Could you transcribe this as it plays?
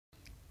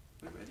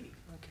we're ready.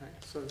 Okay,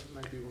 so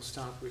maybe we'll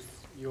start with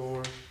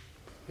your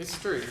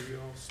history, your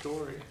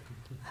story.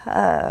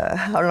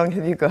 How long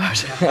have you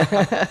got?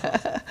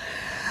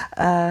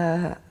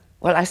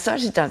 Well, I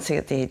started dancing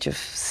at the age of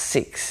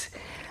 6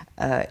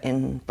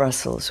 in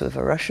Brussels with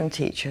a Russian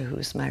teacher who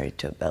was married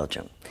to a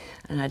Belgian.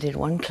 And I did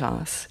one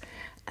class,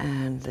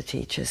 and the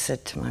teacher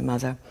said to my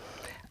mother,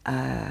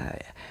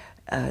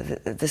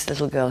 this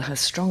little girl has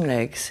strong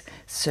legs,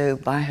 so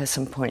buy her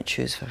some point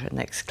shoes for her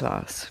next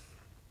class.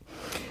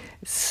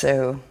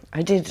 So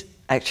I did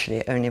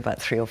actually only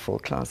about 3 or 4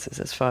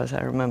 classes as far as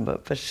I remember,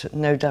 but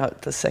no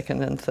doubt the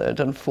second and third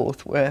and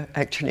fourth were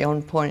actually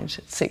on point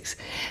at 6.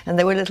 And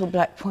they were little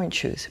black point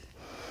shoes.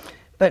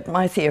 But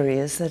my theory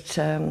is that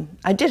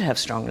I did have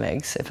strong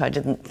legs. If I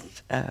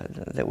didn't,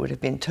 that would have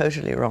been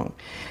totally wrong.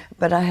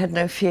 But I had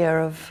no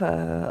fear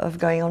of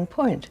going on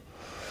point.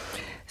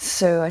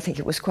 So I think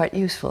it was quite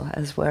useful,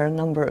 as were a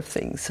number of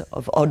things,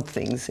 of odd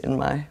things in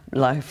my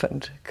life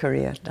and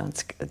career,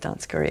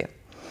 dance career.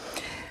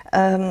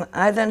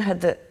 I then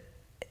had the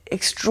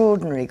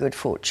extraordinary good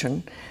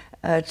fortune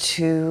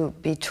to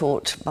be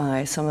taught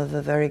by some of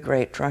the very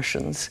great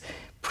Russians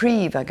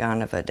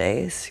pre-Vaganova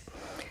days.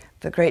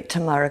 The great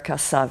Tamara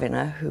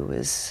Karsavina, who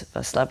was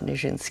Vaslav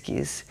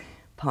Nijinsky's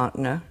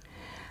partner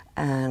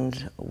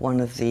and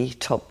one of the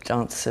top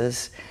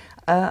dancers,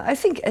 I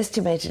think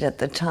estimated at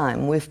the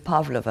time, with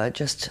Pavlova,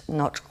 just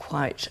not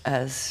quite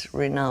as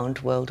renowned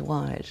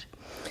worldwide.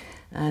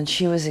 And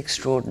she was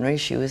extraordinary.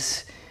 She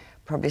was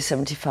probably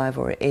 75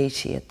 or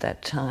 80 at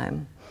that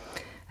time.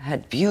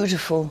 Had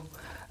beautiful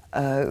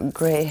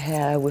grey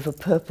hair with a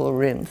purple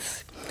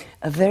rinse,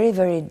 a very,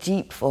 very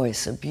deep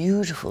voice, a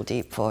beautiful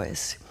deep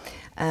voice.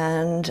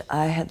 And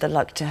I had the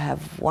luck to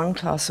have one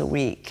class a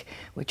week,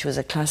 which was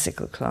a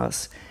classical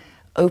class,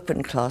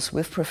 open class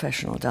with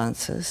professional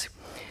dancers,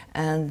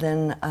 and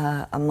then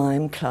a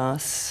mime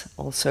class,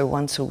 also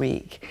once a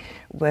week,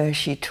 where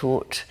she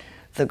taught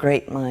the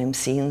great mime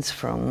scenes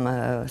from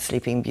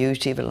Sleeping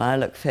Beauty, The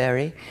Lilac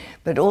Fairy,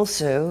 but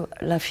also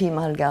La Fille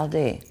Mal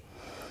Gardée,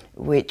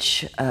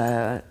 which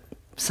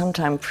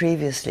sometime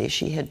previously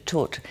she had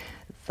taught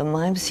the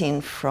mime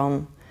scene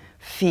from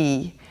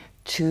Fille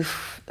to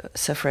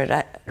Sir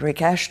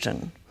Frederick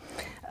Ashton,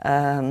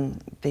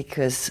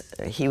 because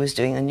he was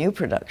doing a new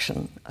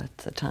production at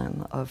the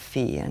time of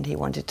Fille, and he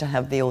wanted to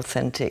have the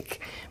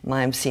authentic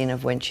mime scene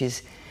of when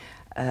she's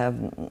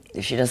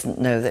she doesn't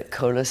know that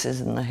Colas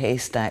is in the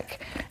haystack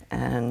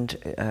and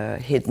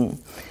hidden,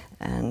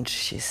 and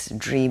she's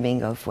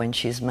dreaming of when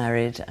she's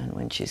married and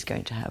when she's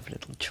going to have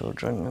little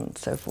children and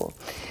so forth.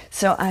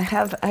 So I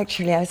have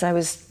actually, as I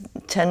was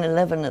 10,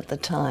 11 at the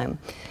time,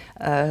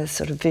 a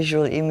sort of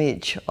visual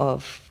image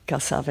of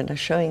Karsavina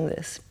showing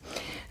this.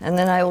 And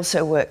then I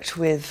also worked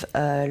with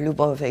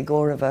Lyubov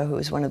Egorova, who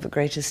was one of the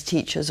greatest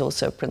teachers,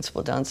 also a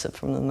principal dancer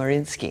from the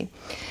Mariinsky.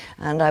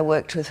 And I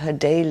worked with her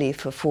daily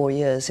for 4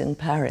 years in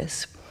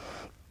Paris.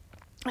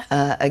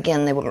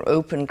 Again, they were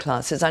open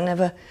classes.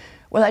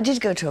 Well, I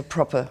did go to a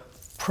proper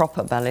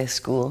ballet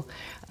school,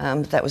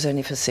 but that was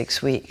only for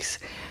 6 weeks.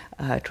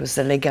 It was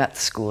the Legat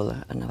school,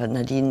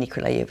 Nadine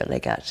Nikolaeva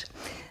Legat.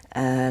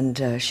 And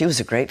she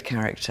was a great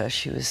character.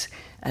 She was,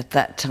 at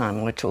that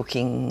time, we're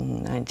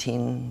talking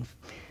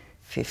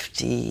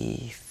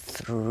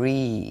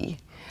 1953,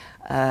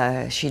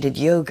 she did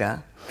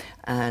yoga,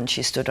 and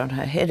she stood on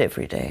her head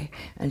every day,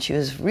 and she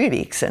was really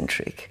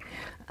eccentric.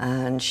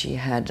 And she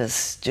had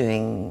us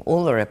doing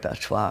all the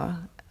repertoire.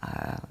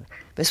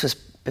 This was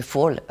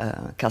before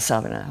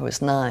Karsavina. I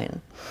was 9.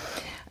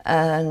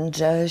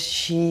 And I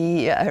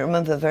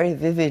remember very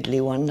vividly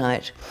one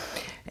night,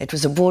 it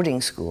was a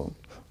boarding school,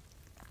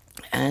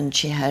 and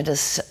she had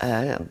us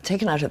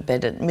taken out of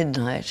bed at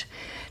midnight,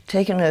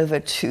 taken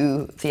over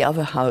to the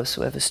other house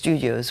where the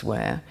studios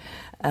were,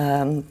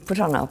 put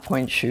on our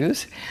point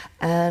shoes,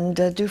 and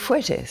do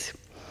fouettes.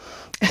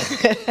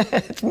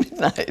 At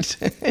midnight.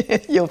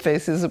 Your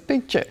face is a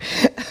picture.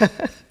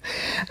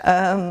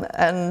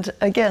 And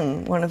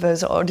again, one of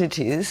those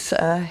oddities,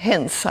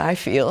 hence I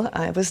feel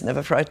I was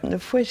never frightened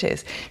of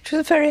fouettes. It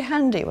was very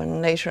handy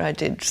when later I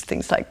did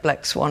things like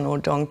Black Swan or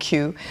Don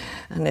Q,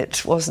 and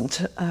it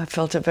wasn't, I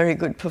felt a very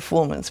good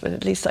performance, but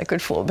at least I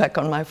could fall back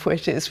on my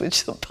fouettes,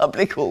 which the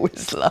public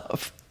always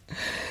love.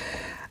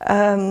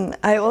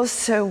 I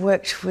also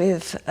worked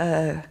with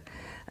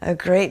a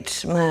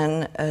great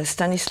man,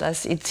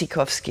 Stanislas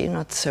Idzikowski,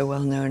 not so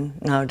well known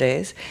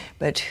nowadays,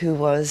 but who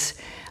was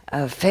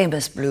a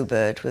famous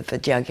bluebird with the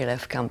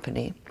Diaghilev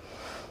company.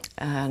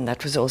 And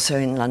that was also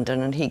in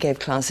London, and he gave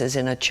classes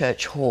in a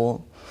church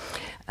hall,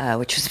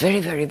 which was very,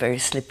 very, very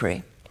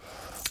slippery.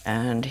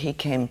 And he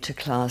came to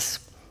class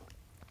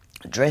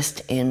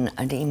dressed in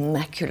an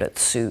immaculate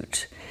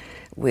suit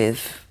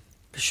with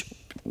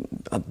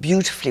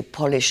beautifully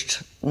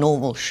polished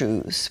normal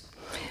shoes.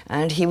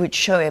 And he would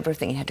show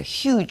everything. He had a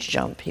huge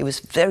jump. He was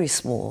very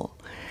small,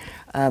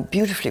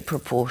 beautifully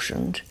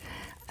proportioned,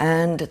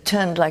 and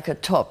turned like a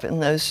top in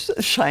those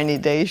shiny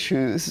day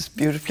shoes,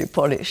 beautifully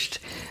polished.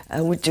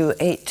 Would do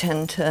 8,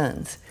 10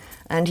 turns.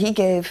 And he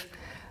gave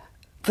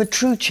for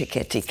true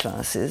Cecchetti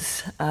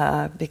classes,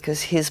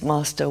 because his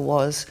master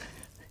was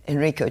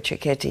Enrico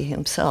Cecchetti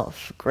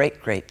himself,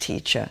 great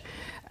teacher,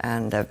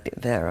 and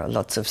there are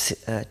lots of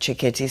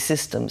Cecchetti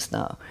systems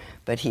now,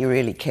 but he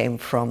really came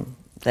from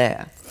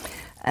there.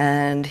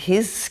 And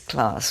his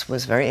class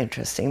was very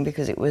interesting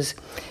because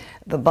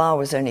the bar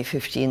was only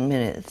 15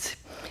 minutes,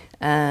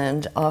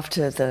 and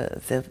after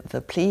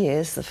the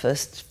pliés, the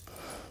first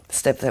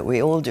step that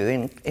we all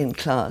do in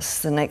class,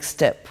 the next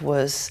step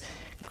was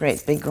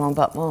great big grand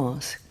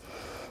battements.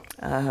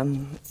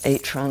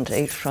 8 front,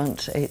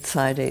 8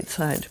 side, 8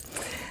 side.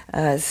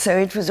 So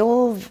it was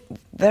all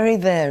very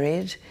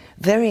varied,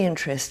 very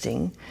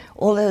interesting.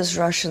 All those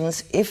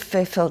Russians, if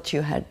they felt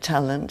you had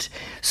talent,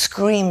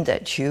 screamed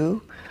at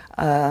you,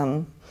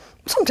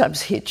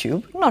 sometimes hit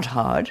you, not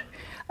hard.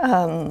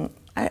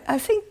 I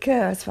think,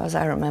 as far as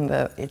I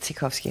remember,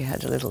 Itsikovsky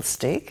had a little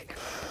stick.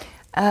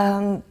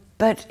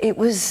 But it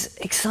was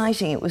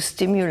exciting, it was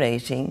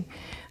stimulating.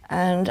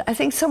 And I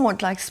think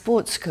somewhat like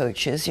sports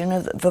coaches, you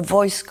know, the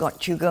voice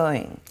got you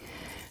going.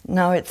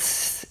 Now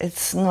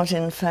it's not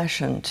in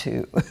fashion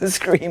to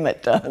scream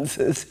at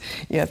dancers.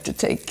 You have to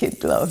take kid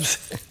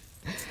gloves.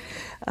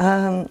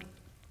 So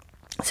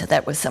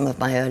that was some of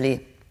my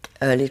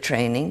early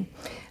training.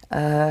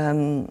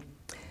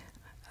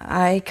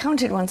 I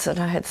counted once that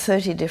I had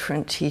 30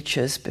 different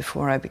teachers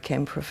before I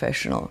became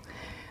professional,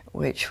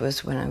 which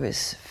was when I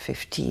was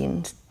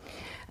 15.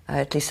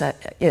 At least,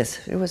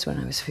 yes, it was when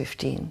I was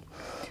 15.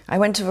 I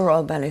went to the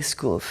Royal Ballet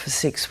School for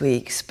 6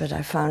 weeks, but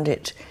I found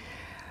it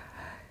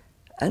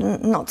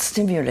not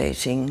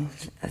stimulating.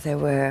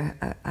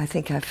 I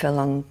think I fell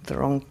on the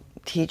wrong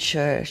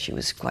teacher. She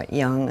was quite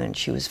young and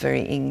she was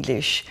very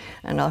English.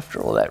 And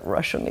after all that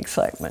Russian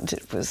excitement,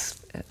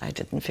 I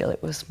didn't feel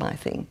it was my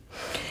thing.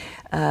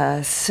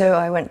 So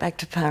I went back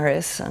to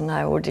Paris and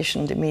I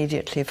auditioned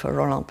immediately for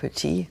Roland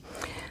Petit.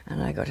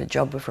 And I got a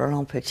job with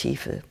Roland Petit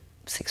for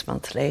 6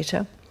 months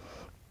later.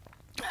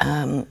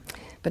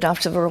 But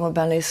after the Royal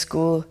Ballet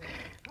School,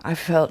 I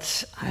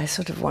felt I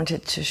sort of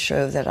wanted to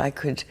show that I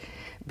could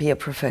be a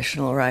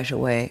professional right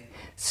away.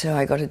 So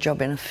I got a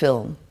job in a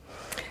film,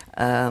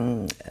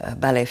 a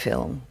ballet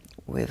film,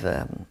 with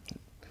a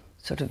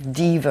sort of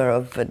diva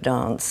of the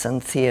dance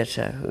and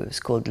theatre who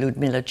was called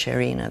Ludmila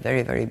Cherina,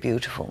 very, very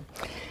beautiful.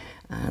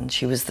 And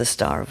she was the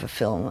star of the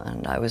film,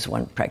 and I was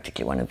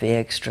practically one of the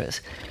extras.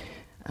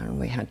 And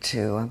we had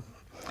to,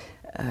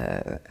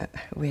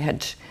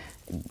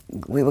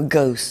 we were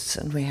ghosts,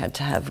 and we had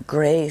to have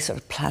grey sort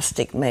of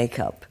plastic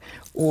makeup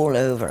all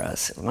over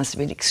us. It must have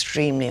been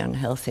extremely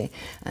unhealthy.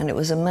 And it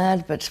was a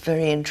mad but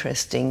very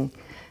interesting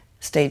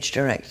stage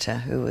director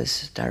who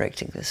was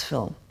directing this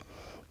film.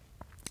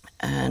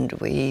 And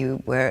we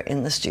were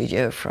in the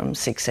studio from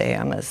 6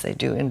 a.m., as they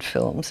do in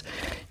films,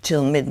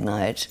 till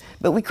midnight.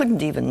 But we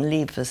couldn't even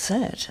leave the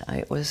set.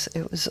 It was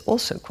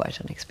also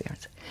quite an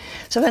experience.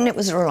 So then it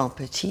was Roland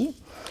Petit.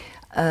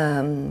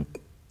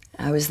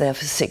 I was there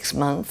for 6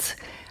 months.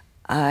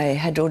 I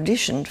had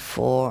auditioned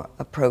for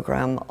a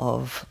program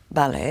of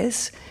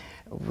ballets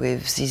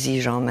with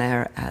Zizi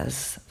Jeanmaire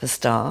as the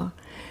star,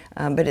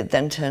 but it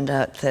then turned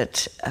out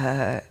that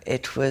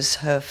it was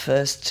her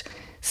first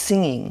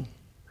singing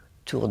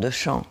tour de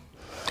chant.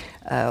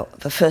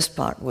 The first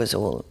part was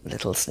all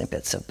little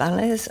snippets of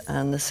ballets,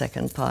 and the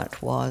second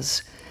part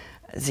was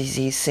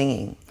Zizi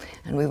singing.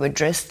 And we were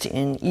dressed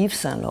in Yves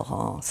Saint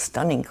Laurent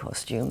stunning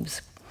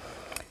costumes.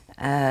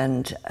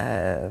 And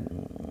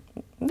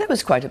there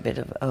was quite a bit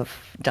of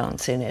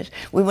dance in it.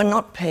 We were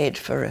not paid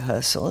for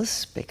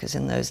rehearsals, because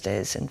in those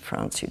days in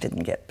France you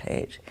didn't get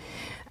paid.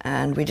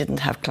 And we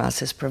didn't have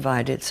classes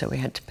provided, so we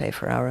had to pay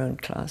for our own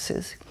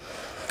classes.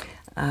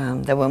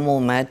 There were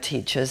more mad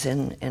teachers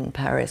in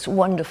Paris,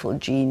 wonderful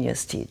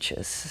genius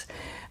teachers.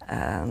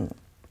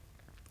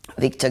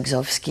 Victor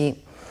Gzowski,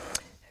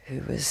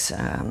 who was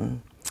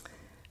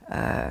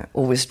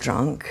always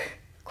drunk.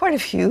 Quite a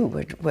few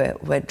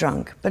were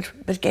drunk,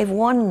 but gave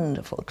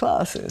wonderful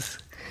classes.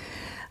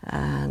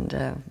 And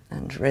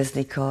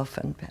Reznikov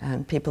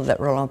and people that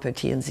Roland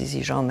Petit and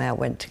Zizi Jeanmaire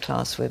went to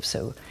class with,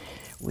 so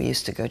we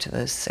used to go to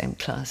those same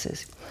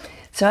classes.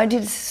 So I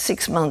did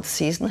 6 months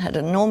season, had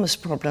enormous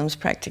problems,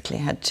 practically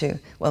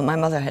well, my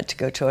mother had to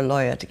go to a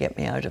lawyer to get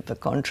me out of the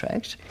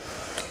contract,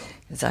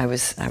 because I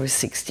was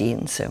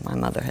 16, so my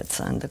mother had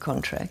signed the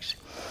contract.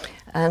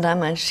 And I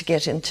managed to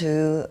get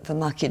into the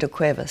Marquis de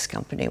Cuevas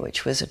company,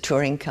 which was a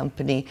touring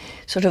company,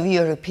 sort of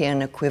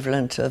European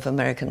equivalent of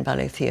American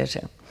Ballet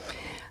Theatre.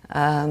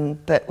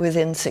 But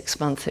within 6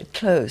 months it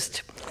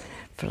closed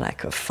for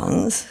lack of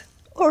funds,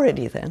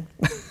 already then.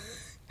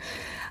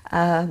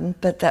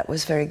 But that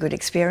was very good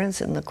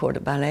experience in the corps de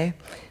ballet.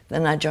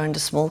 Then I joined a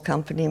small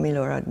company,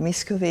 Milorad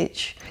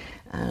Miskovic,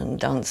 and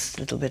danced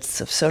little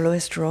bits of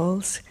soloist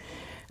roles.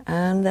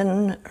 And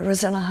then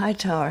Rosella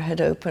Hightower had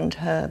opened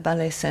her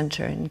ballet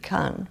center in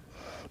Cannes,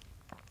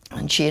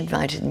 and she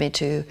invited me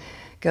to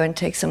go and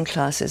take some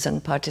classes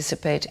and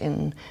participate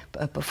in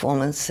a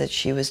performance that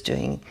she was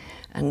doing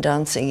and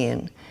dancing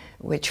in,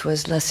 which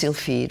was La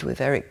Sylphide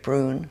with Eric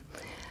Brun.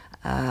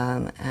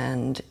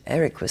 and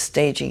Eric was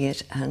staging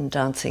it and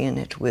dancing in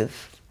it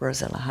with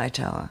Rosella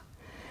Hightower.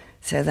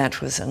 So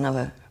that was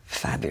another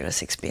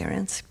fabulous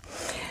experience.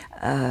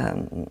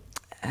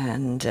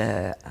 And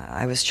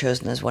I was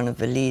chosen as one of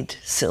the lead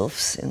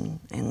sylphs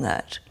in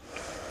that.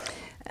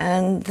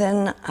 And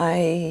then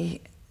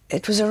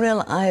it was a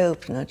real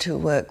eye-opener to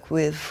work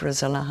with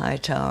Rosella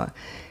Hightower,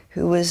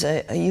 who was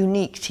a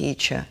unique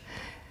teacher.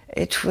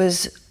 It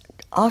was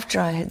after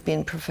I had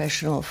been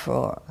professional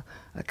for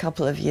a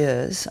couple of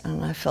years,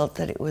 and I felt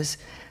that it was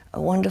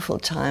a wonderful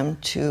time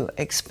to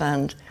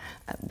expand,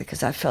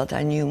 because I felt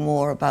I knew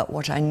more about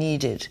what I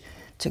needed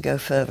to go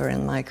further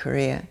in my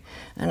career.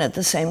 And at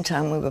the same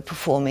time, we were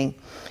performing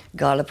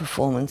gala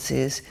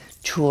performances,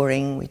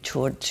 touring. We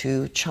toured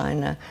to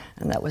China,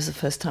 and that was the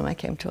first time I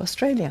came to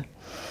Australia,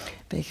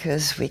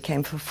 because we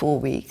came for 4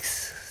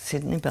 weeks,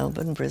 Sydney,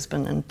 Melbourne,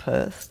 Brisbane and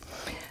Perth,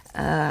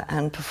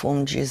 and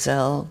performed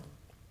Giselle,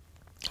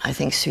 I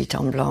think Suite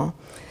en Blanc,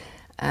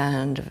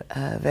 and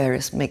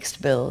various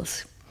mixed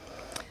bills.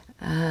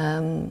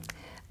 And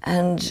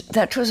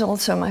that was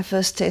also my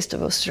first taste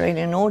of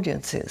Australian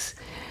audiences,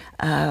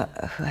 who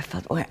I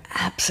felt were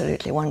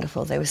absolutely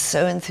wonderful. They were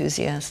so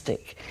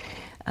enthusiastic.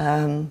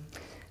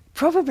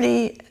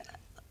 Probably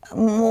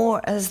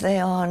more as they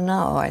are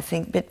now. I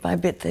think bit by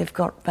bit they've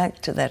got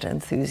back to that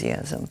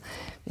enthusiasm,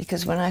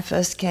 because when I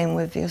first came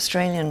with the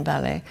Australian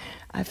ballet,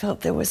 I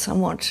felt they were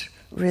somewhat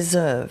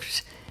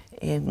reserved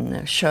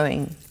in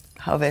showing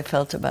how they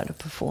felt about a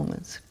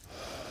performance.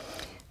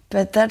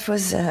 But that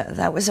was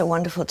a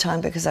wonderful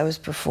time, because I was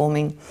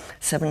performing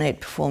 7-8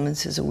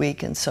 performances a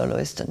week in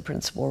soloist and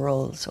principal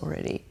roles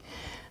already.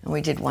 And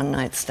we did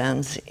one-night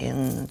stands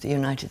in the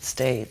United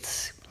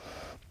States.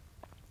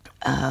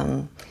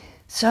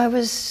 So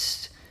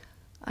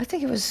I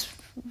think it was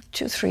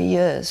 2-3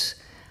 years,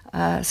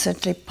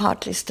 certainly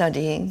partly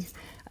studying,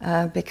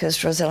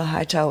 because Rosella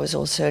Hightower was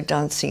also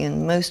dancing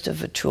in most of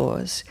the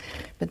tours,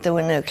 but there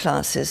were no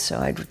classes, so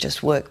I'd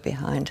just work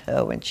behind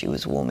her when she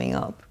was warming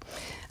up,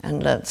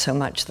 and learnt so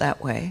much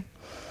that way.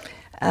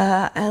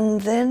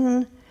 And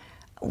then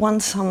one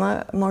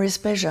summer, Maurice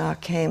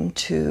Béjart came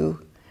to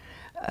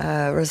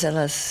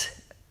Rosella's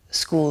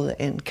school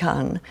in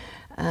Cannes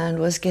and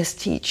was guest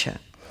teacher.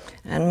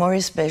 And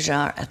Maurice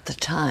Béjart at the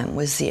time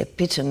was the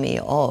epitome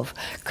of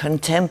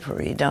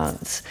contemporary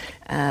dance,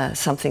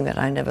 something that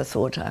I never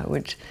thought I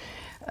would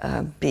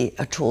be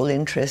at all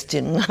interested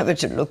in, neither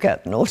to look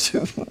at nor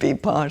to be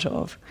part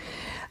of.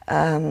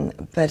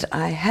 But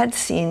I had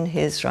seen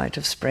his Rite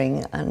of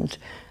Spring, and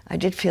I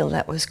did feel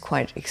that was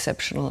quite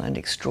exceptional and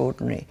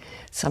extraordinary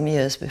some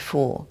years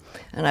before.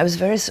 And I was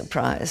very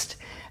surprised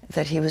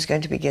that he was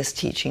going to be guest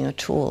teaching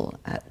at all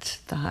at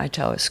the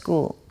Hightower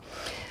School.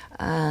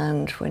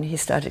 And when he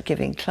started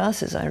giving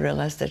classes, I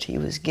realized that he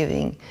was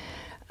giving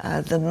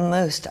the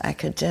most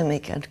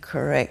academic and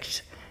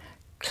correct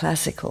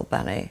classical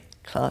ballet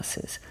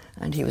classes.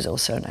 And he was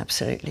also an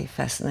absolutely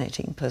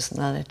fascinating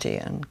personality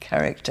and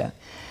character,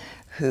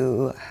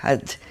 who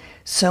had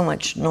so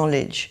much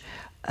knowledge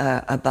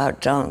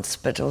about dance,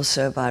 but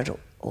also about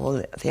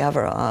all the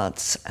other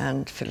arts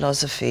and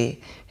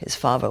philosophy. His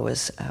father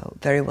was a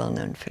very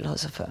well-known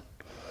philosopher.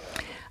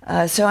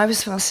 So I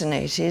was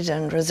fascinated,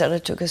 and Rosella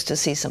took us to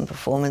see some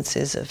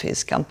performances of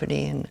his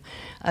company in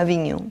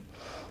Avignon.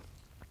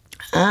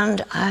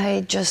 And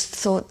I just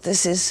thought,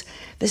 this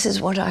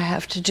is what I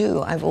have to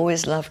do. I've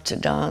always loved to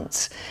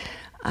dance.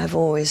 I've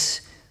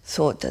always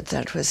thought that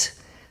that was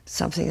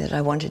something that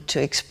I wanted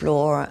to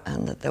explore,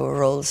 and that there were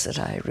roles that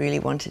I really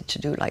wanted to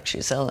do, like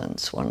Giselle and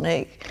Swan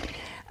Lake.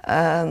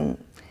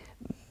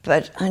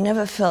 But I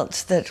never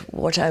felt that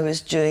what I was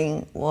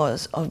doing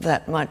was of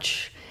that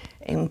much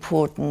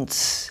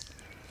importance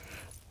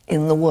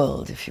in the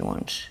world, if you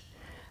want.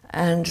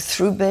 And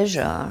through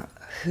Béjart,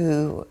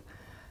 who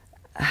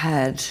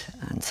had,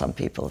 and some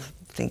people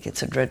think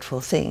it's a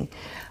dreadful thing,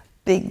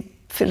 big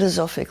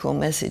philosophical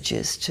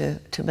messages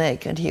to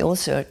make, and he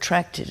also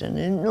attracted an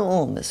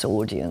enormous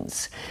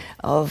audience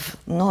of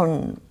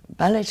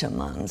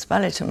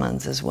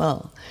non-balletomans as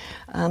well,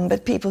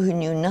 but people who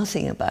knew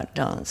nothing about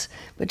dance,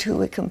 but who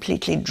were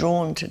completely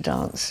drawn to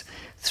dance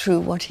through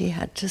what he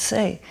had to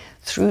say,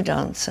 through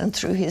dance and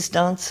through his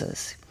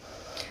dancers.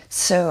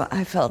 So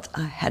I felt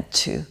I had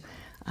to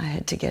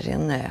get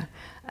in there,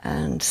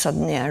 and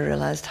suddenly I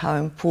realized how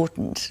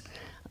important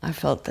I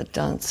felt that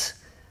dance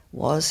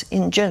was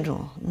in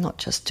general, not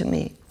just to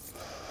me.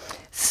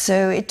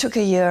 So it took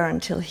a year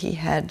until he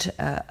had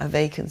a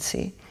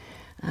vacancy,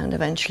 and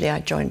eventually I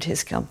joined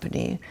his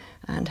company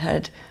and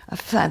had a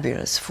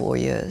fabulous 4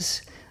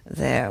 years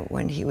there,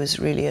 when he was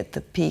really at the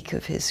peak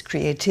of his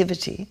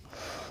creativity.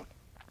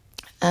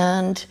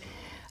 And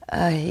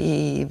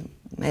he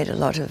made a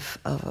lot of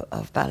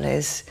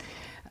ballets,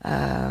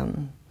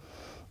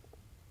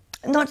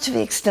 not to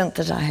the extent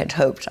that I had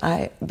hoped,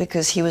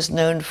 because he was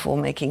known for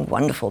making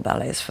wonderful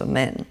ballets for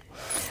men.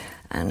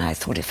 And I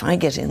thought, if I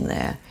get in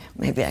there,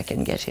 maybe I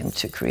can get him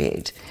to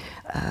create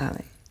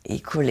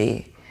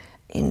equally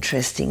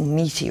interesting,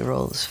 meaty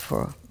roles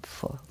for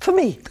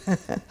me.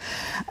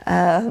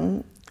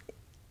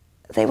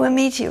 they were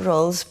meaty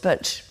roles,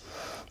 but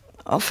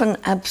often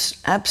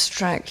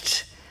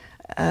abstract,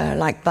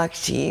 like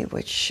Bhakti,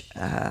 which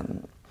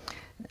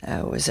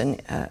was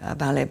a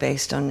ballet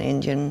based on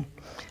Indian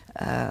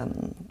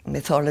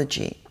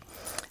mythology.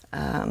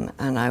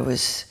 And I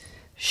was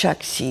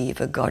Shakti,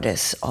 the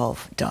goddess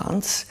of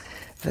dance,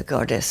 the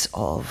goddess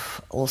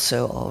of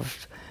also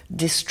of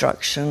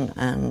destruction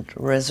and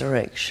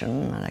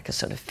resurrection, like a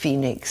sort of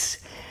phoenix.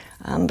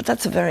 But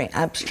that's a very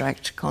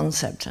abstract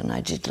concept, and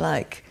I did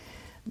like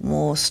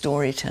more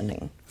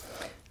storytelling.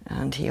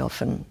 And he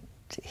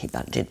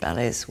did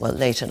ballets, well,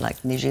 later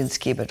like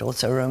Nijinsky, but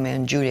also Romeo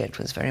and Juliet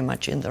was very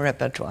much in the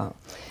repertoire.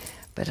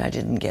 But I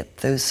didn't get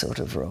those sort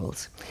of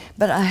roles.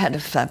 But I had a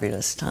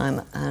fabulous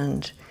time,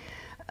 and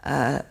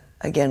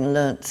again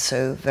learnt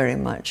so very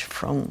much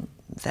from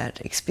that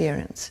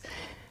experience.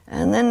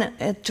 And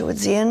then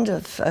towards the end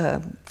of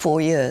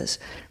 4 years,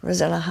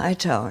 Rosella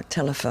Hightower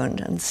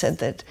telephoned and said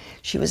that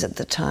she was at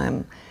the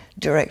time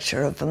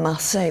director of the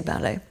Marseille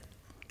Ballet,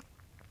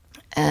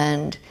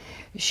 and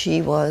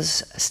she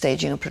was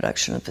staging a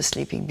production of The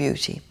Sleeping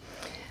Beauty.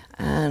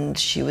 And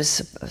she was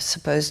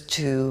supposed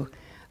to,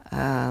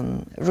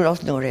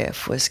 Rudolf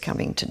Nureyev was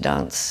coming to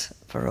dance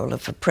the role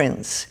of the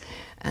prince,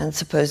 and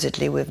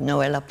supposedly with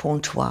Noëlla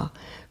Pontois,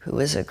 who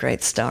was a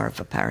great star of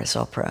the Paris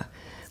Opera.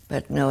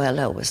 But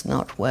Noëlla was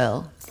not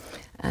well,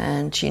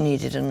 and she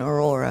needed an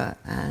Aurora,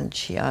 and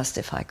she asked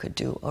if I could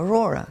do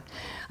Aurora.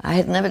 I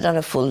had never done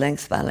a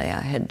full-length ballet.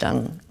 I had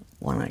done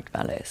one-act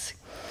ballets.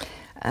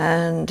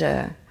 And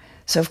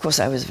so, of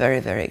course, I was very,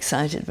 very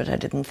excited, but I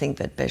didn't think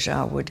that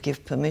Béjart would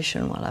give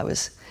permission while I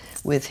was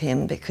with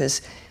him,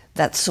 because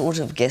that sort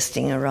of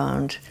guesting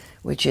around,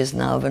 which is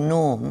now the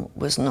norm,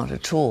 was not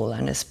at all,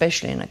 and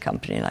especially in a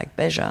company like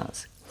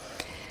Béjart's.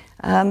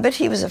 But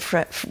he was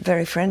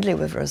very friendly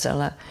with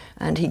Rosella,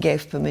 and he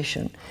gave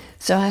permission.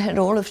 So I had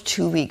all of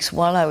 2 weeks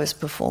while I was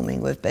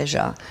performing with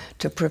Béjart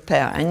to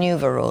prepare. I knew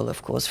the role,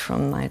 of course,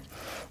 from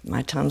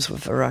my times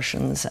with the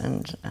Russians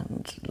and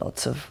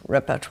lots of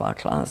repertoire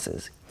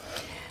classes.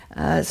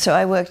 So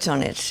I worked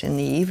on it in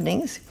the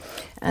evenings,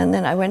 and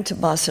then I went to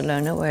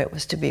Barcelona, where it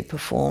was to be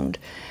performed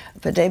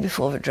the day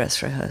before the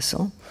dress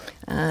rehearsal,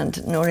 and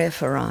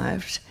Nureyev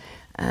arrived,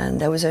 and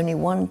there was only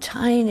one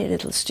tiny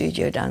little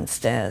studio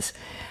downstairs.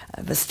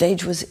 The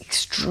stage was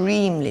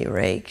extremely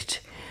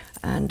raked,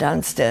 and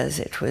downstairs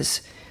it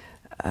was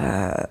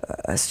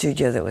a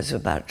studio that was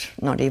about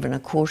not even a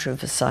quarter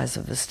of the size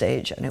of the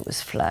stage, and it was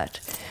flat.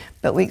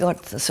 But we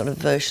got the sort of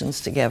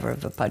versions together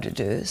of the pas de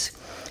deux,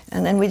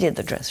 and then we did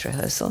the dress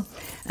rehearsal,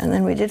 and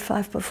then we did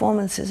 5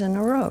 performances in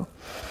a row.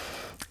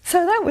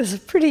 So that was a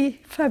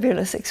pretty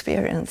fabulous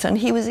experience, and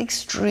he was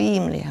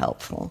extremely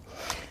helpful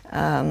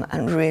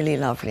and really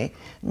lovely,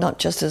 not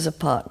just as a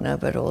partner,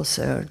 but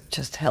also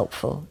just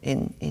helpful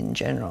in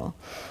general.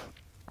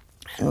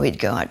 And we'd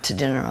go out to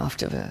dinner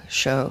after the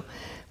show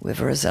with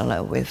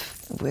Rosella,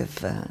 with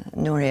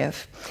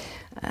Nureyev,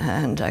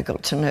 and I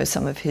got to know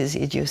some of his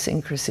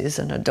idiosyncrasies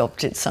and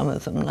adopted some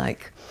of them,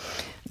 like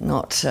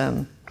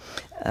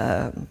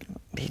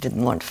he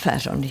didn't want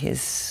fat on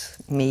his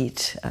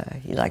meat,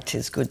 he liked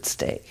his good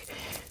steak.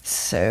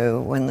 So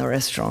when the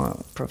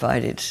restaurant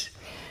provided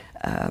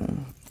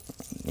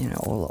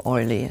all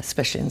oily,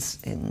 especially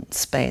in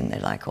Spain, they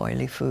like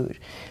oily food.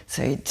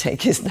 So he'd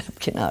take his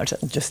napkin out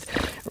and just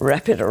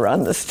wrap it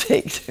around the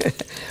steak to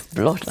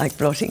like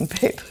blotting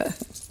paper.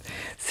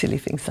 Silly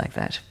things like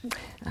that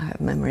I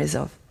have memories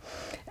of.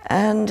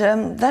 And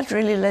that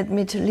really led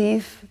me to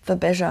leave the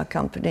Béjart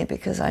company,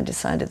 because I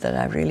decided that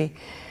I really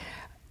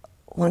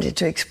wanted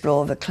to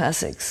explore the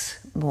classics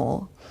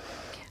more.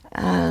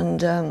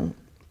 And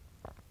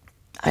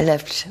I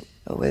left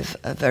with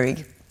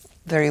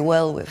very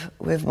well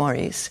with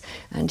Maurice,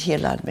 and he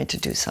allowed me to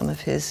do some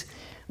of his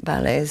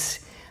ballets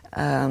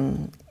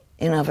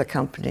in other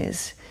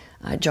companies.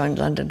 I joined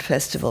London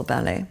Festival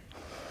Ballet.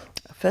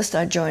 First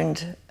I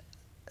joined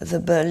the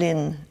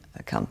Berlin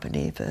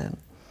company, the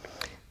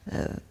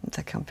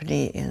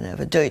company in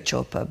the Deutsche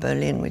Oper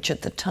Berlin, which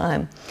at the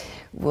time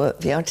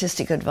the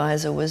artistic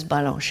advisor was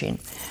Balanchine,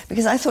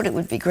 because I thought it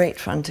would be great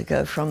fun to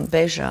go from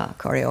Béjart,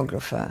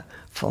 choreographer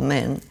for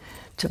men,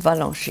 to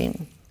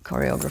Balanchine,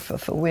 choreographer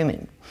for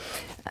women,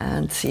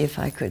 and see if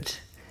I could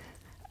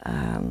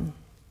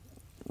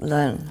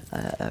learn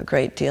a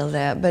great deal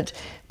there. But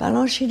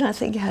Balanchine, I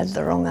think, had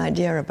the wrong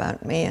idea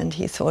about me, and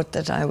he thought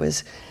that I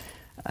was,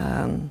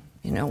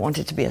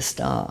 wanted to be a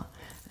star,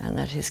 and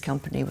that his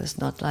company was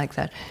not like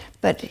that.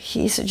 But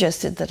he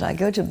suggested that I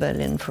go to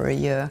Berlin for a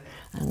year,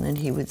 and then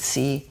he would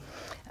see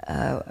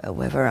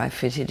whether I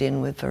fitted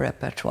in with the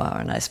repertoire,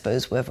 and I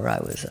suppose whether I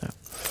was a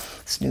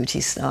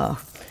snooty star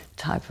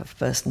type of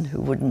person who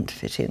wouldn't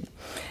fit in.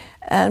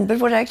 But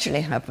what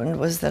actually happened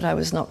was that I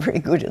was not very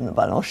good in the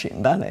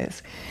Balanchine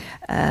ballets,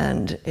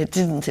 and it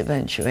didn't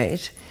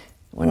eventuate.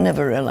 One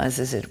never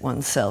realizes it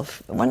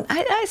oneself.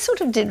 I sort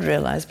of did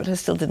realize, but I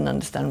still didn't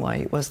understand why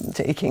he wasn't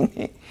taking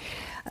me.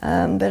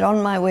 But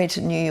on my way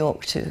to New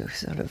York to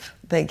sort of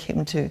beg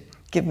him to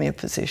give me a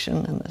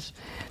position and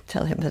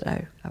tell him that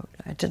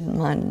I didn't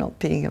mind not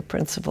being a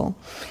principal,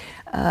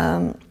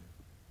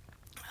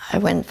 I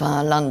went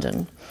via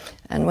London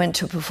and went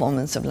to a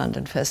performance of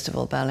London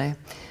Festival Ballet.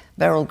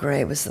 Beryl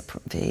Gray was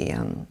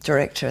the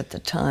director at the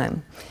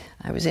time.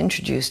 I was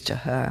introduced to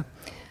her,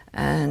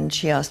 and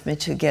she asked me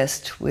to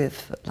guest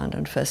with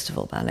London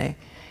Festival Ballet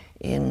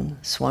in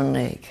Swan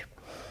Lake.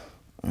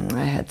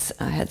 I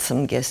had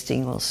some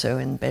guesting also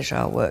in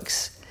Béjar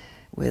Works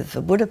with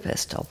the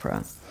Budapest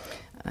Opera,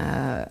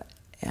 a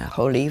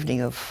whole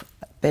evening of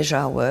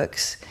Béjar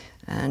Works,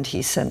 and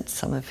he sent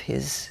some of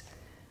his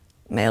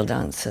male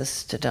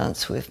dancers to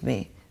dance with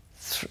me.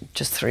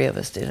 Just three of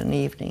us did an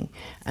evening,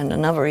 and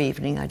another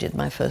evening I did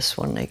my first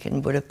Swan Lake in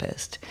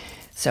Budapest.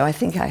 So I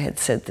think I had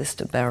said this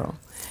to Beryl,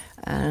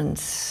 and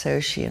so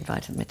she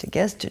invited me to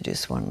guest to do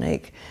Swan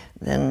Lake,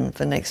 then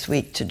the next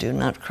week to do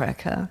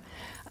Nutcracker,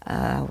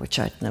 which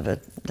I'd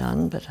never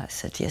done, but I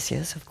said yes,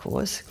 yes, of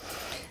course,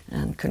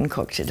 and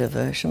concocted a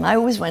version. I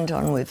always went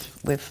on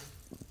with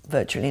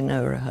virtually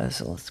no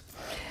rehearsals.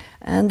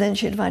 And then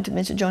she invited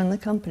me to join the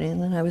company,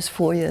 and then I was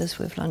 4 years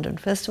with London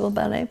Festival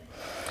Ballet,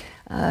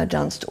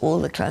 danced all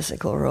the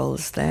classical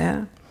roles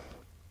there,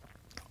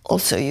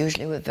 also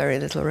usually with very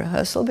little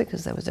rehearsal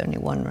because there was only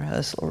one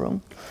rehearsal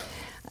room.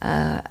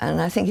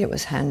 And I think it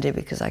was handy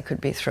because I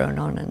could be thrown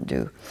on and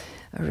do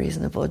a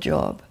reasonable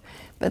job.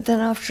 But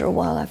then after a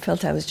while I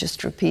felt I was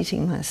just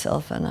repeating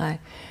myself, and I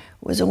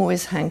was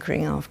always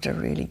hankering after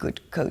really good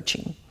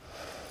coaching.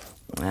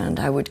 And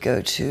I would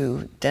go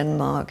to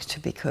Denmark to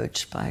be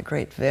coached by a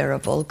great Vera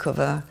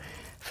Volkova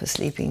for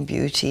Sleeping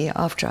Beauty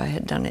after I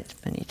had done it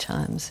many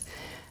times.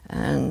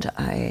 And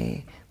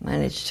I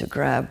managed to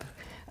grab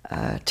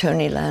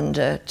Tony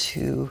Lander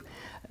to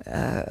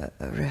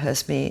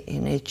rehearse me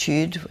in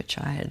Etude, which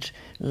I had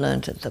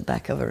learnt at the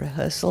back of a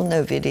rehearsal.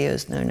 No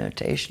videos, no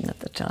notation at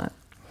the time.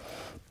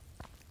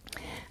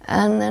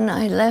 And then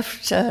I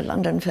left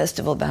London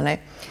Festival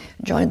Ballet,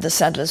 joined the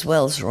Sadler's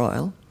Wells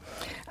Royal,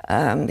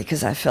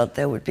 because I felt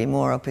there would be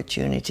more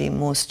opportunity,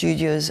 more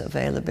studios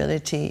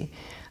availability.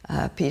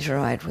 Peter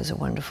Wright was a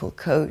wonderful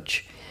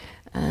coach,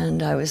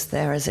 and I was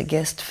there as a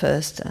guest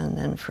first, and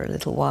then for a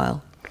little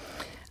while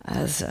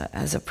as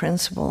a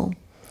principal.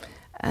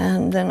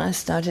 And then I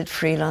started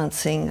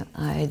freelancing.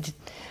 I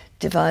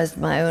devised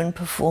my own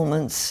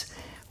performance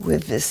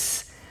with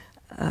this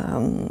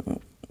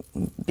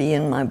bee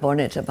in my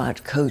bonnet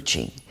about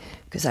coaching,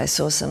 because I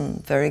saw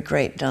some very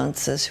great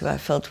dancers who I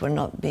felt were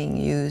not being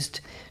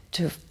used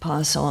to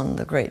pass on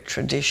the great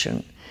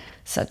tradition,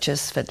 such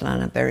as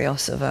Svetlana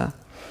Beryosova.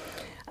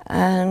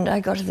 And I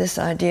got this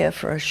idea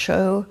for a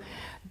show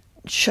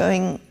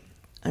showing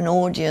an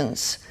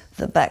audience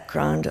the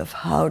background of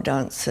how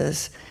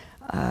dancers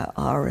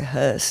are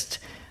rehearsed,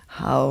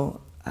 how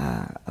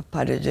a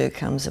pas de deux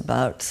comes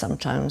about.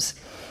 Sometimes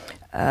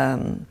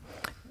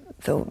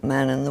the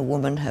man and the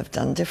woman have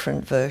done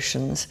different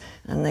versions,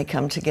 and they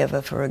come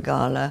together for a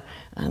gala,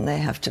 and they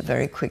have to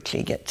very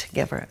quickly get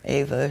together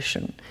a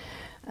version.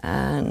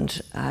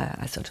 And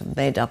I sort of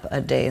made up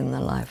a day in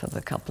the life of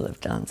a couple of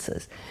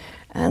dancers.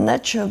 And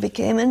that show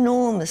became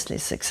enormously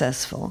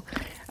successful.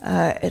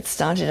 It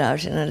started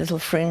out in a little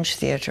fringe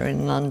theatre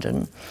in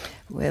London,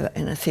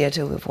 in a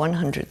theatre with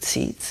 100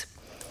 seats.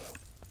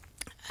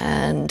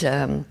 And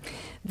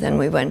then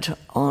we went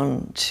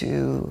on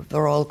to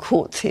the Royal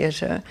Court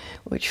Theatre,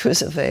 which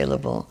was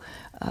available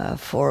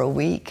for a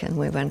week, and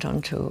we went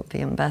on to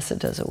the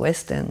Ambassadors, a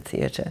West End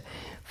theatre,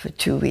 for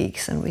 2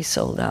 weeks, and we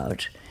sold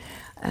out.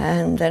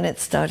 And then it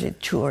started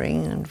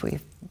touring, and we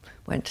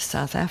went to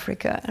South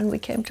Africa, and we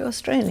came to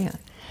Australia.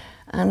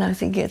 And I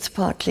think it's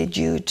partly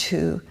due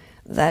to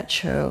that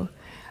show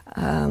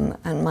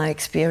and my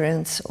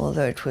experience,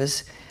 although it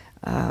was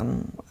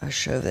a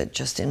show that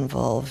just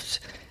involved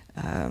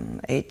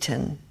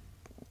 8-10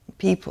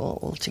 people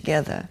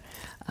altogether,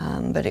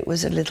 but it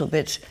was a little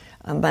bit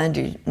a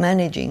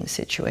managing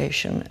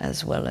situation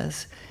as well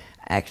as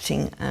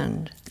acting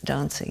and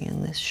dancing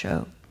in this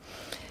show.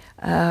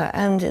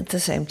 And at the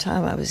same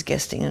time, I was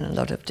guesting in a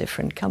lot of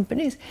different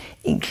companies,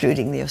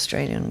 including the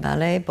Australian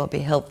Ballet. Bobby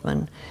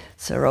Helpman,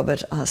 Sir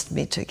Robert asked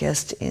me to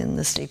guest in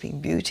The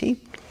Sleeping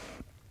Beauty,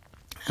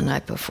 and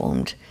I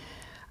performed,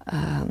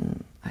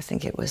 I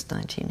think it was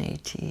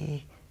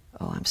 1980,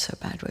 oh, I'm so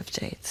bad with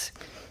dates,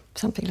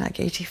 something like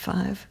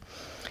 85.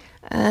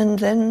 And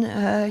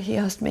then he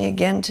asked me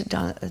again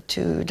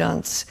to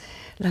dance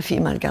La Fille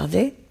Mal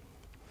Gardée.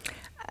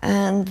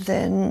 And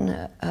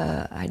then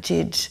I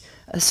did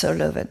a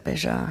solo that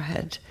Béjar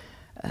had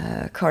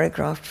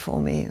choreographed for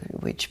me,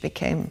 which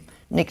became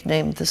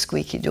nicknamed The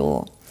Squeaky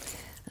Door,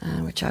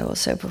 which I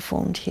also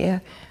performed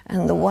here,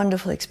 and the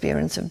wonderful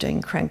experience of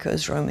doing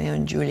Cranko's Romeo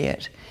and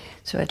Juliet.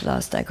 So at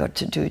last I got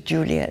to do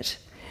Juliet,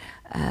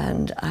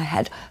 and I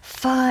had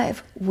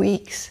 5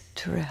 weeks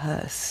to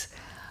rehearse.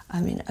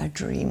 I mean, a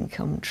dream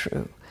come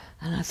true.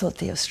 And I thought,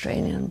 the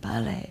Australian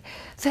Ballet,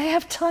 they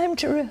have time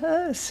to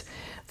rehearse.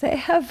 They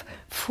have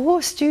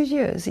 4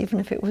 studios, even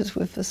if it was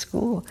with the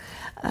school.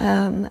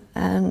 And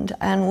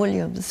Anne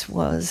Williams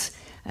was,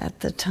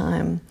 at the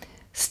time,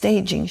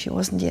 staging. She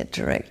wasn't yet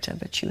director,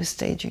 but she was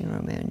staging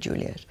Romeo and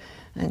Juliet.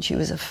 And she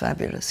was a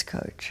fabulous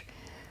coach.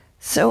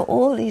 So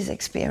all these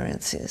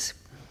experiences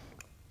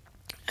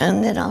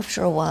And then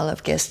after a while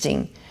of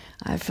guesting,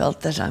 I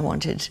felt that I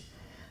wanted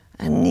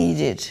and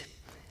needed,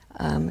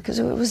 because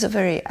it was a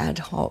very ad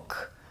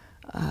hoc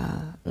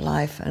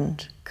life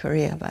and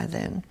career by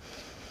then,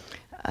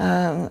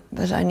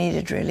 but I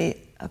needed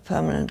really a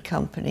permanent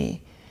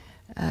company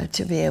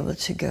to be able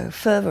to go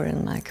further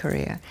in my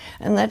career,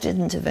 and that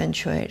didn't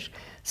eventuate.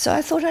 So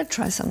I thought I'd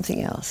try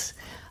something else,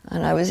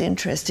 and I was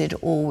interested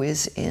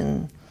always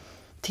in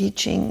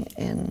teaching,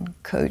 in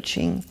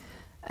coaching,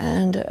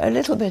 and a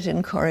little bit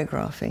in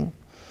choreographing.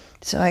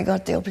 So I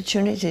got the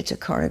opportunity to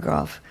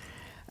choreograph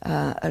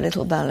a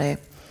little ballet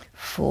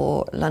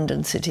for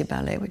London City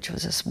Ballet, which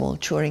was a small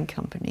touring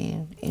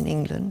company in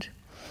England.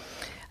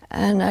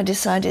 And I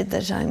decided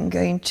that I'm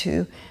going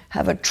to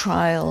have a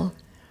trial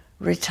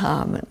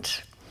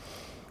retirement.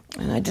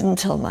 And I didn't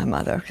tell my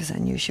mother because I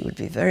knew she would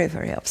be very,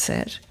 very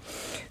upset.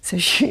 So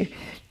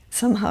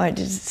somehow I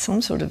did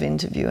some sort of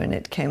interview, and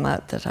it came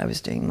out that I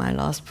was doing my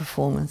last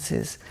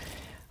performances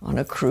on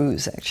a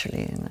cruise,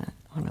 actually,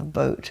 on a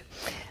boat,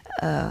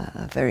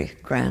 a very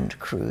grand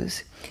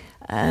cruise.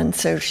 And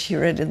so she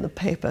read in the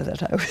paper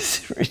that I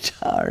was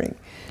retiring.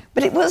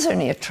 But it was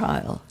only a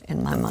trial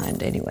in my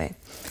mind anyway.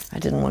 I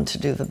didn't want to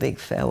do the big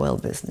farewell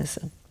business.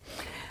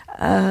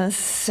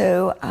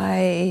 So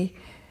I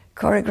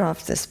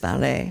choreographed this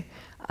ballet.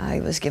 I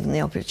was given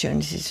the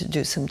opportunity to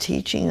do some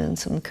teaching and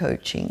some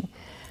coaching.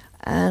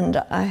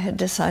 And I had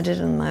decided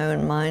in my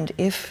own mind,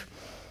 if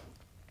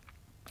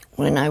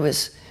when I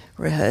was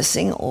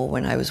rehearsing or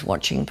when I was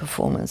watching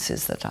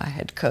performances that I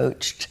had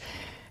coached,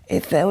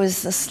 if there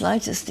was the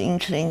slightest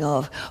inkling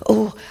of,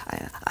 oh,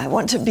 I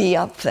want to be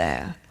up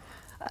there,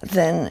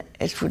 then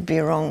it would be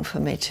wrong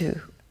for me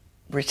to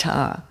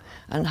retire.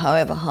 And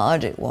however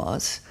hard it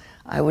was,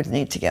 I would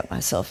need to get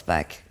myself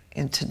back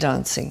into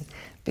dancing,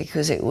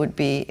 because it would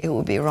be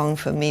wrong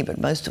for me, but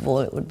most of all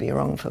it would be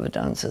wrong for the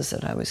dancers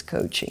that I was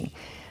coaching,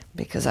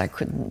 because I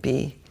couldn't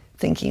be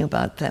thinking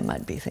about them.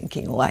 I'd be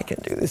thinking, oh, I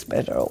can do this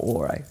better,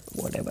 or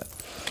whatever.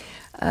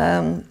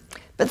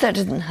 But that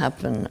didn't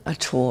happen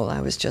at all. I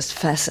was just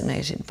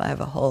fascinated by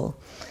the whole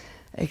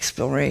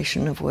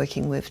exploration of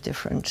working with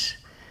different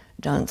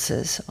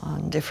dancers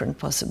on different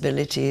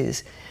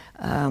possibilities,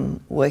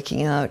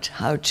 working out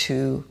how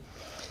to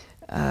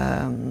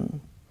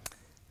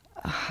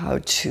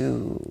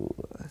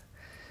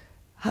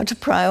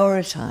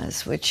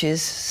prioritize, which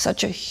is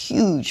such a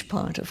huge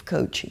part of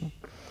coaching,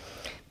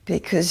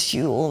 because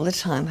you all the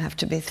time have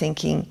to be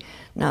thinking,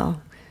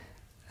 now,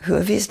 who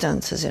are these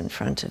dancers in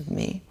front of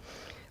me?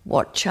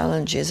 What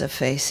challenges are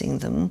facing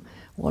them?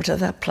 What are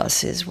their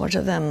pluses? What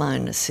are their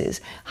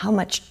minuses? How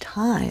much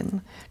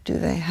time do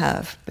they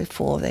have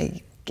before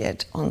they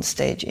get on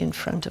stage in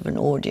front of an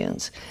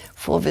audience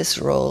for this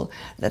role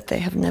that they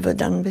have never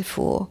done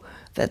before,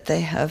 that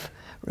they have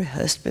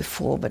rehearsed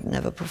before but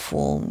never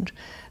performed,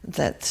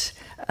 that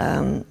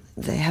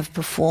they have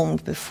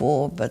performed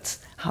before, but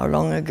how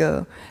long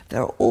ago?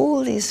 There are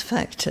all these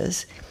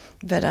factors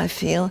that I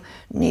feel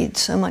need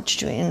so much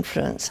to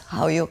influence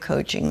how you're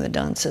coaching the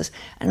dancers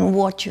and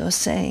what you're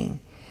saying.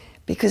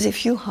 Because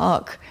if you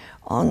hark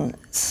on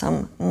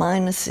some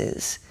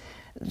minuses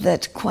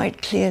that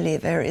quite clearly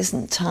there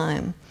isn't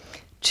time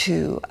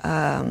to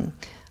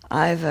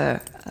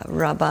either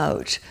rub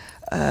out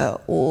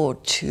or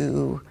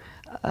to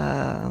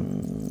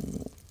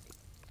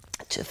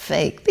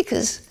fake,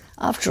 because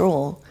after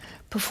all,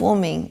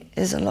 performing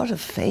is a lot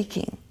of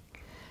faking.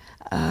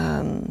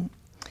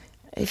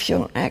 If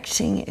you're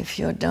acting, if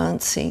you're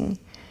dancing,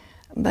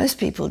 most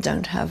people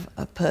don't have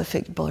a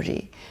perfect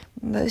body.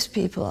 Most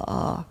people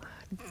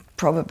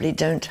probably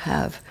don't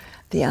have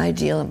the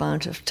ideal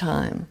amount of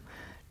time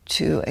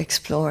to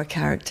explore a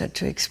character,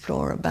 to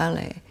explore a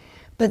ballet.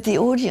 But the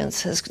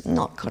audience has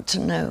not got to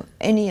know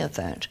any of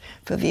that.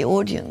 For the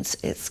audience,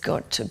 it's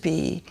got to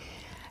be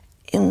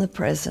in the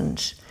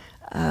present.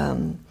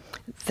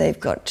 They've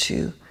got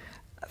to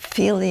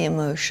feel the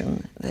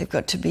emotion. They've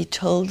got to be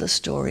told the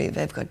story.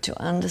 They've got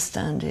to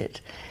understand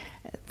it.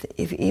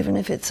 Even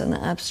if it's an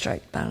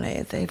abstract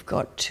ballet, they've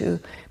got to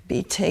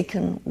be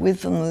taken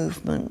with the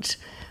movement,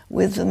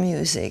 with the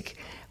music,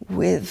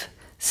 with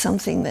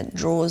something that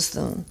draws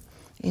them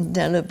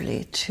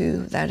indelibly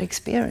to that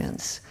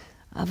experience.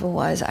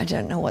 Otherwise, I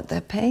don't know what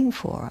they're paying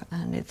for,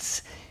 and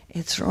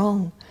it's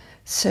wrong.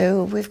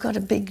 So we've got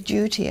a big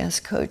duty as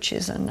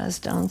coaches and as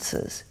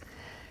dancers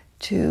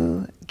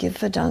to give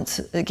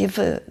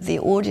the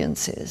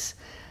audiences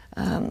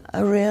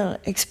a real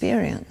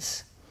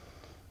experience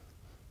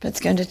that's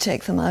going to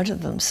take them out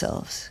of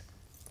themselves.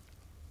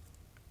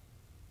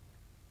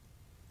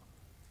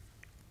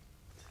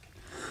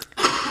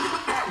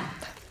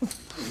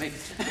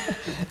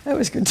 That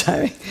was good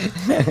timing.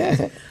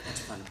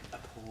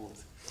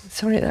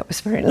 Sorry, that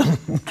was very long.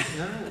 No,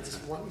 it's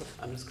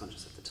wonderful. I'm just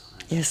conscious of the time.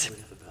 Yes. We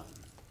have about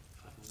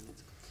 5 more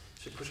minutes.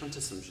 Should we push on to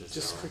some Giselle?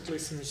 Just quickly,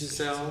 some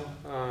Giselle.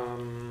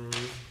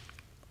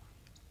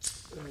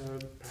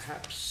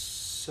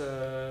 Perhaps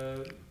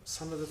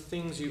some of the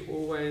things you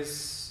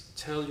always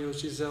tell your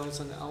Giselles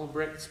and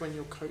Albrechts when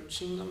you're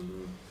coaching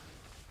them?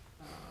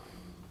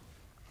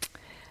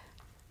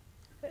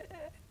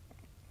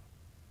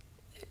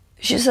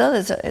 Giselle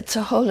it's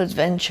a whole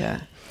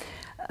adventure,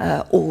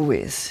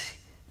 always,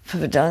 for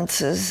the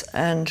dancers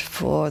and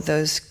for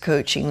those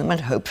coaching them,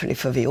 and hopefully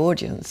for the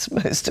audience,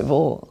 most of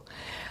all.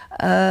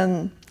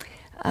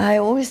 I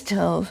always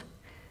tell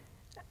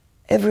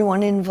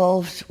everyone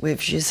involved with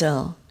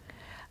Giselle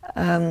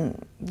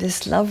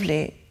this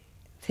lovely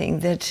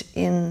thing that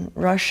in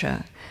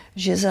Russia,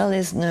 Giselle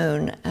is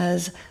known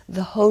as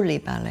the holy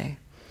ballet,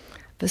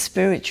 the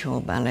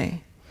spiritual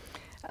ballet.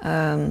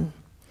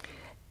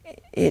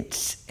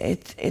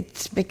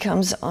 It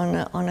becomes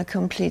on a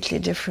completely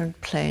different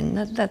plane.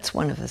 That's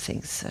one of the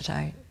things that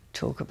I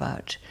talk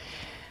about.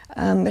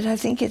 But I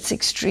think it's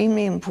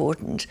extremely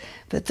important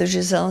that the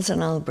Giselles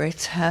and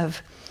Albrechts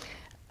have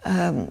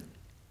an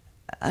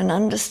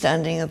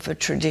understanding of the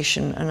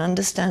tradition, an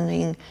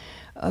understanding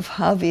of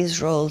how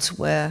these roles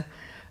were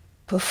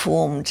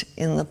performed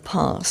in the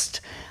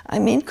past. I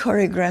mean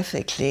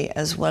choreographically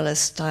as well as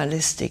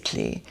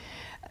stylistically,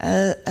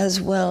 as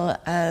well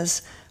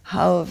as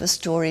how the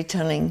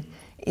storytelling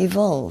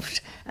evolved.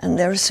 And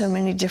there are so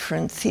many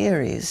different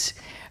theories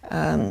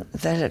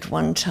that at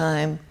one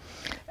time,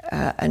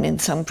 and in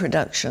some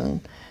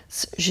productions,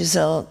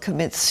 Giselle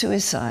commits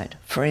suicide,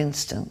 for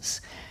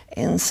instance.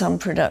 In some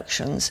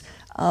productions,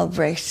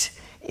 Albrecht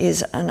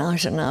is an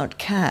out-and-out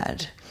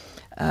cad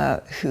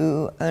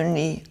who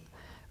only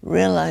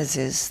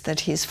realizes that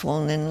he's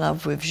fallen in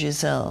love with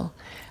Giselle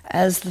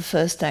as the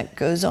first act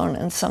goes on,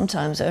 and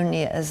sometimes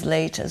only as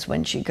late as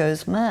when she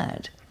goes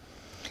mad.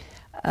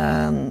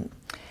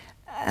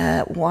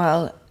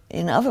 While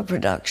in other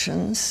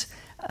productions,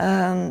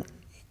 I'll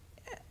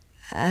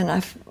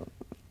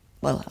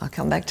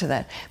come back to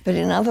that, but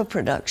in other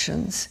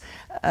productions,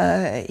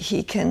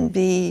 he can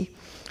be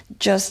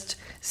just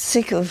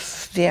sick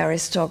of the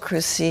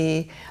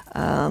aristocracy,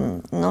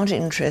 not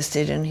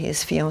interested in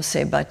his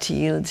fiancée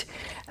Bathilde,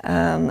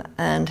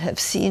 and have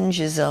seen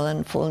Giselle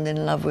and fallen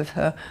in love with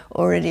her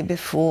already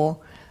before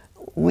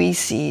we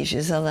see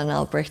Giselle and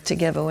Albrecht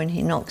together when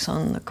he knocks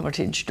on the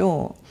cottage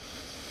door.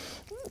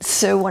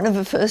 So one of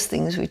the first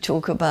things we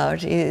talk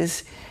about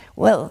is,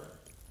 well,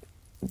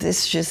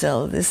 this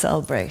Giselle, this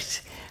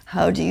Albrecht,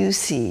 how do you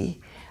see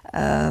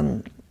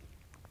their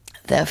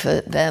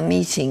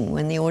meeting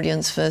when the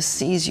audience first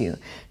sees you?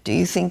 Do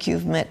you think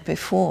you've met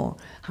before?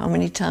 How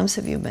many times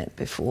have you met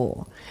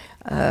before?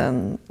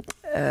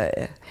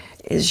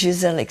 Is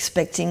Giselle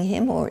expecting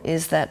him, or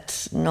is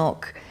that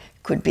knock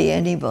could be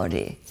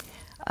anybody?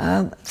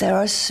 There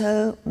are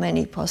so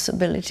many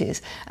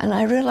possibilities. And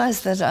I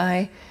realize that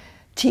I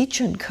teach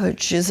and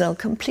coach Giselle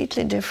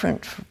completely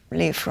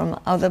differently from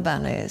other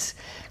ballets.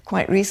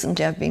 Quite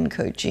recently I've been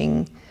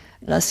coaching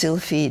La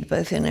Sylphide,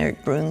 both in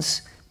Eric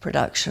Bruhn's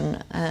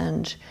production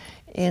and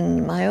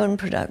in my own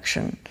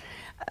production.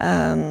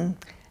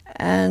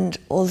 And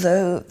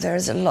although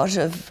there's a lot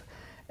of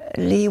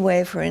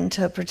leeway for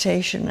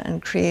interpretation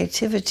and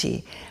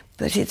creativity,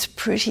 but it's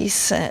pretty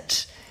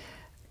set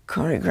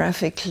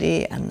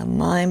choreographically, and the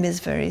mime is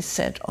very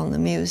set on the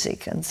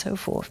music and so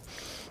forth.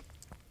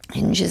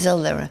 In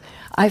Giselle,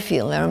 I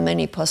feel there are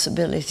many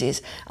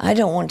possibilities. I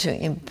don't want to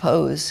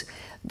impose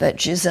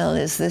that Giselle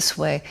is this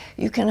way.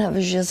 You can have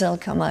a Giselle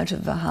come out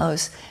of the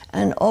house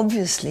and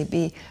obviously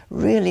be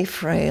really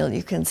frail.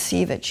 You can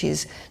see that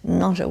she's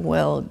not a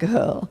well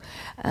girl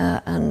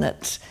and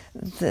that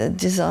the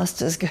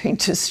disaster is going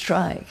to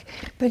strike.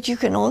 But you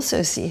can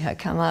also see her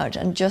come out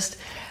and just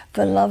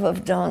the love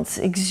of dance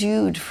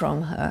exude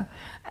from her,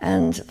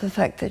 and the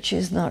fact that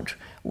she's not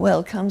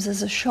well comes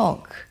as a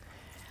shock.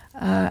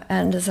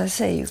 And as I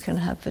say, you can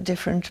have the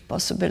different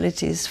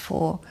possibilities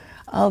for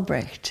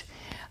Albrecht.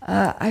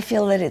 I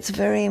feel that it's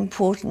very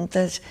important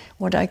that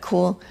what I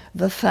call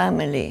the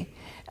family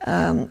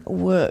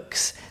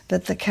works,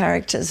 that the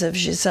characters of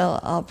Giselle,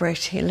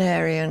 Albrecht,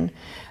 Hilarion,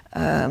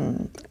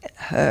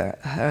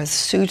 her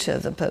suitor,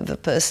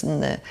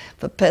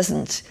 the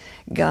peasant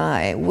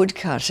guy,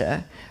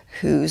 woodcutter,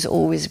 who's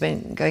always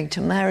been going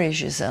to marry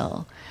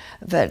Giselle,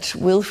 that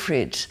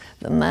Wilfrid,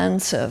 the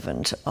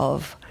manservant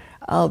of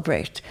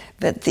Albrecht,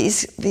 that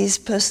these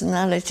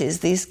personalities,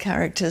 these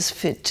characters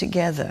fit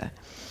together.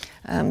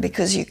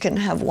 Because you can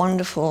have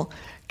wonderful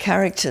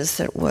characters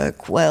that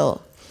work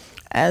well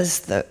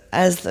as a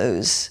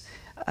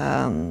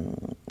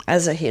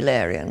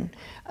Hilarion,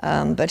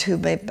 but who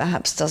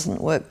perhaps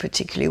doesn't work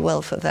particularly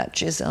well for that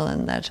Giselle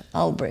and that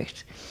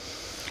Albrecht.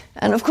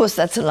 And of course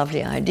that's a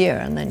lovely idea,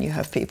 and then you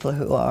have people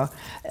who are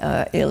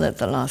ill at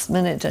the last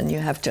minute and you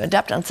have to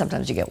adapt, and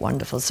sometimes you get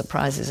wonderful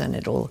surprises and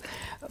it all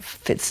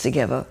fits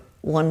together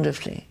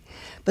wonderfully.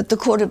 But the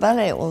corps de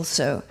ballet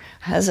also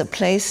has a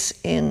place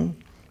in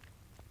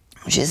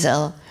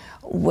Giselle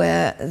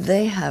where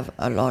they have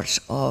a lot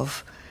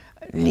of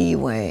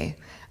leeway,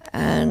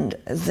 and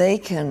they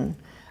can,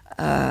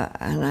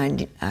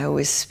 and I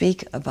always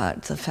speak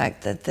about the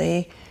fact that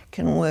they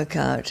can work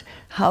out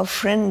how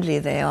friendly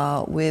they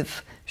are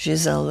with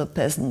Giselle, the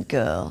peasant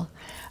girl.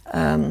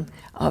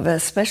 Are they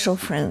special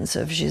friends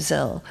of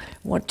Giselle?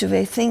 What do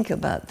they think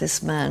about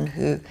this man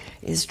who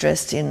is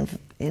dressed in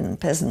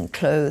peasant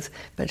clothes,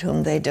 but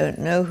whom they don't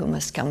know, who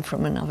must come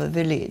from another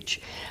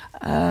village?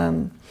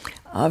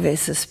 Are they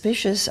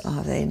suspicious?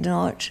 Are they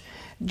not?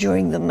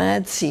 During the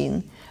mad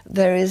scene,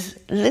 there is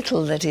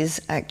little that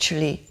is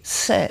actually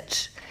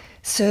set.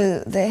 So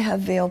they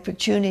have the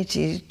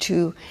opportunity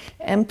to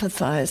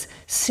empathize,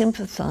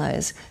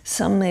 sympathize.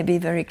 Some may be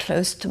very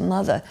close to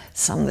Mother,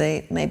 some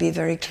may be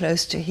very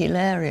close to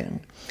Hilarion.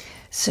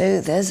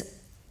 So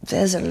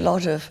there's a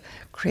lot of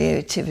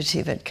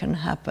creativity that can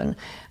happen,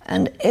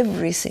 and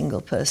every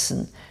single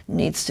person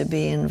needs to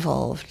be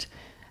involved.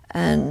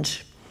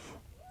 And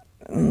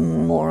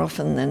more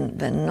often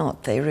than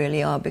not, they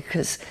really are,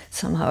 because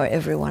somehow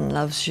everyone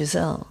loves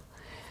Giselle.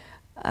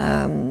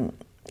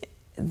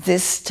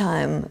 This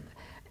time,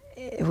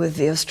 with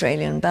the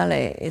Australian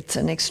Ballet, it's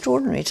an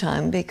extraordinary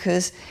time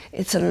because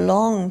it's a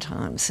long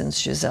time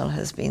since Giselle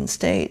has been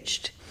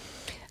staged.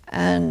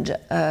 And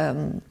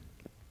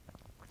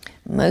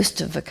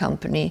most of the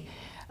company,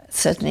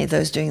 certainly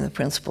those doing the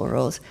principal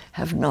roles,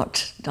 have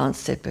not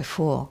danced it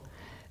before.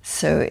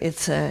 So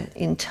it's an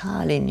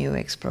entirely new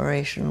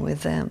exploration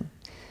with them.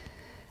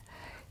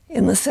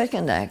 In the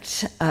second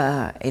act,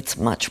 it's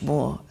much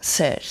more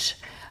set,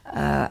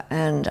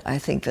 and I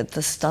think that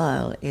the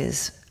style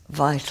is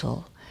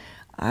vital.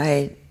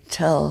 I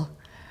tell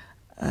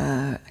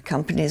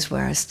companies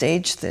where I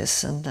stage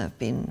this, and there have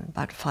been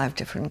about 5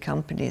 different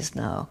companies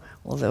now,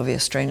 although the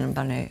Australian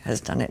Ballet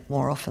has done it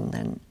more often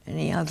than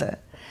any other,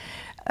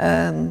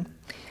 that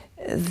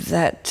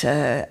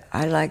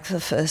I like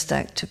the first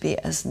act to be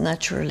as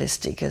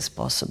naturalistic as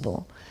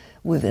possible,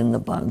 within the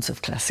bounds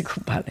of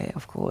classical ballet,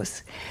 of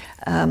course,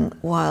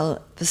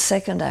 while the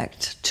second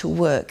act to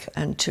work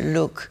and to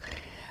look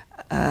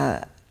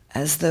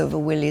as though the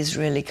Willies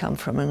really come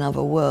from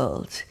another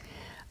world,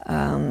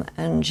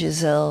 and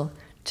Giselle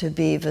to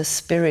be the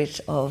spirit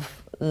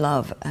of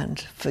love and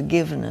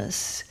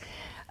forgiveness.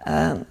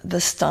 The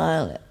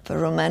style, the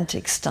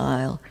romantic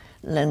style,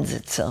 lends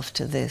itself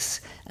to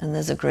this, and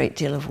there's a great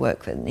deal of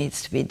work that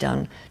needs to be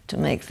done to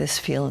make this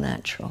feel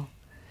natural.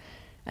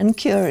 And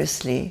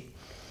curiously,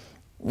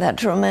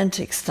 that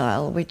romantic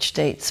style, which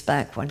dates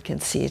back, one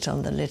can see it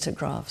on the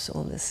lithographs,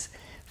 all this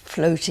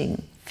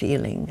floating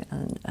feeling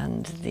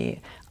and the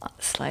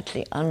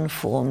slightly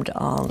unformed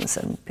arms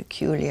and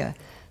peculiar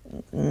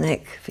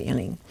neck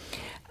feeling,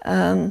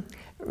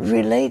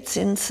 relates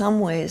in some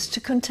ways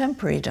to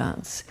contemporary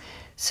dance.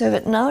 So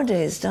that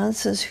nowadays,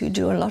 dancers who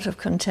do a lot of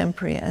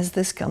contemporary, as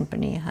this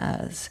company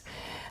has,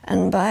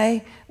 and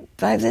by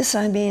this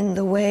I mean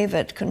the way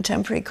that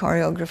contemporary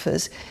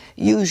choreographers,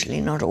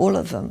 usually, not all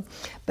of them,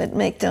 but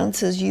make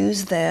dancers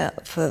use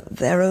for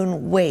their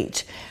own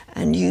weight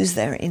and use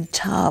their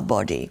entire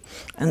body.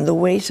 And the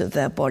weight of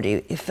their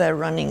body, if they're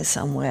running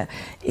somewhere,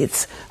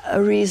 it's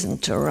a reason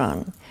to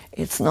run.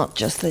 It's not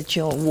just that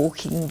you're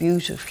walking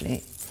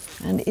beautifully.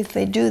 And if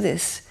they do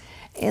this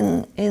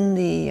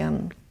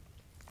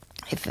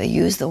if they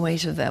use the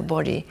weight of their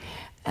body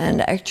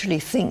and actually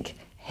think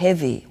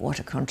heavy, what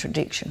a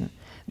contradiction,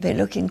 they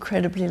look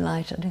incredibly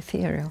light and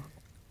ethereal.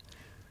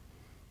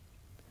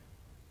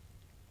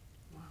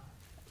 Wow,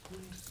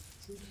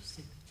 that's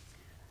interesting.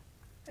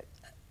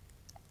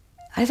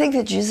 I think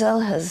that Giselle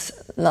has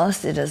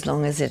lasted as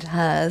long as it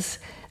has,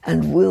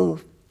 and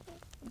will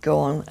go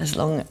on as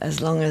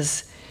long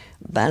as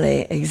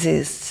ballet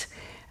exists,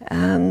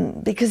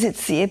 because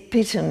it's the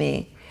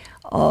epitome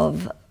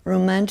of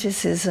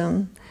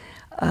romanticism,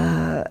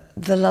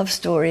 the love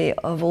story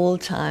of all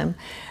time.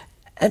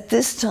 At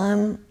this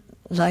time,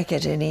 like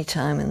at any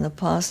time in the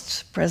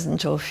past,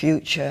 present or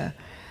future,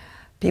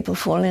 people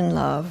fall in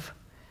love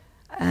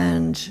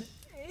and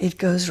it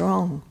goes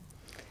wrong.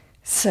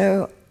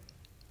 So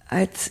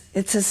it's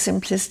as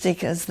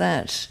simplistic as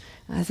that.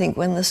 I think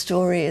when the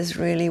story is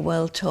really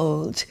well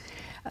told,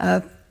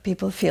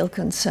 people feel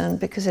concerned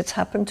because it's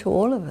happened to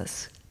all of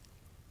us.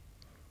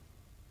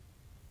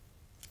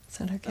 Is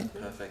that okay? That's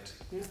perfect.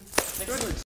 Yeah. Excellent.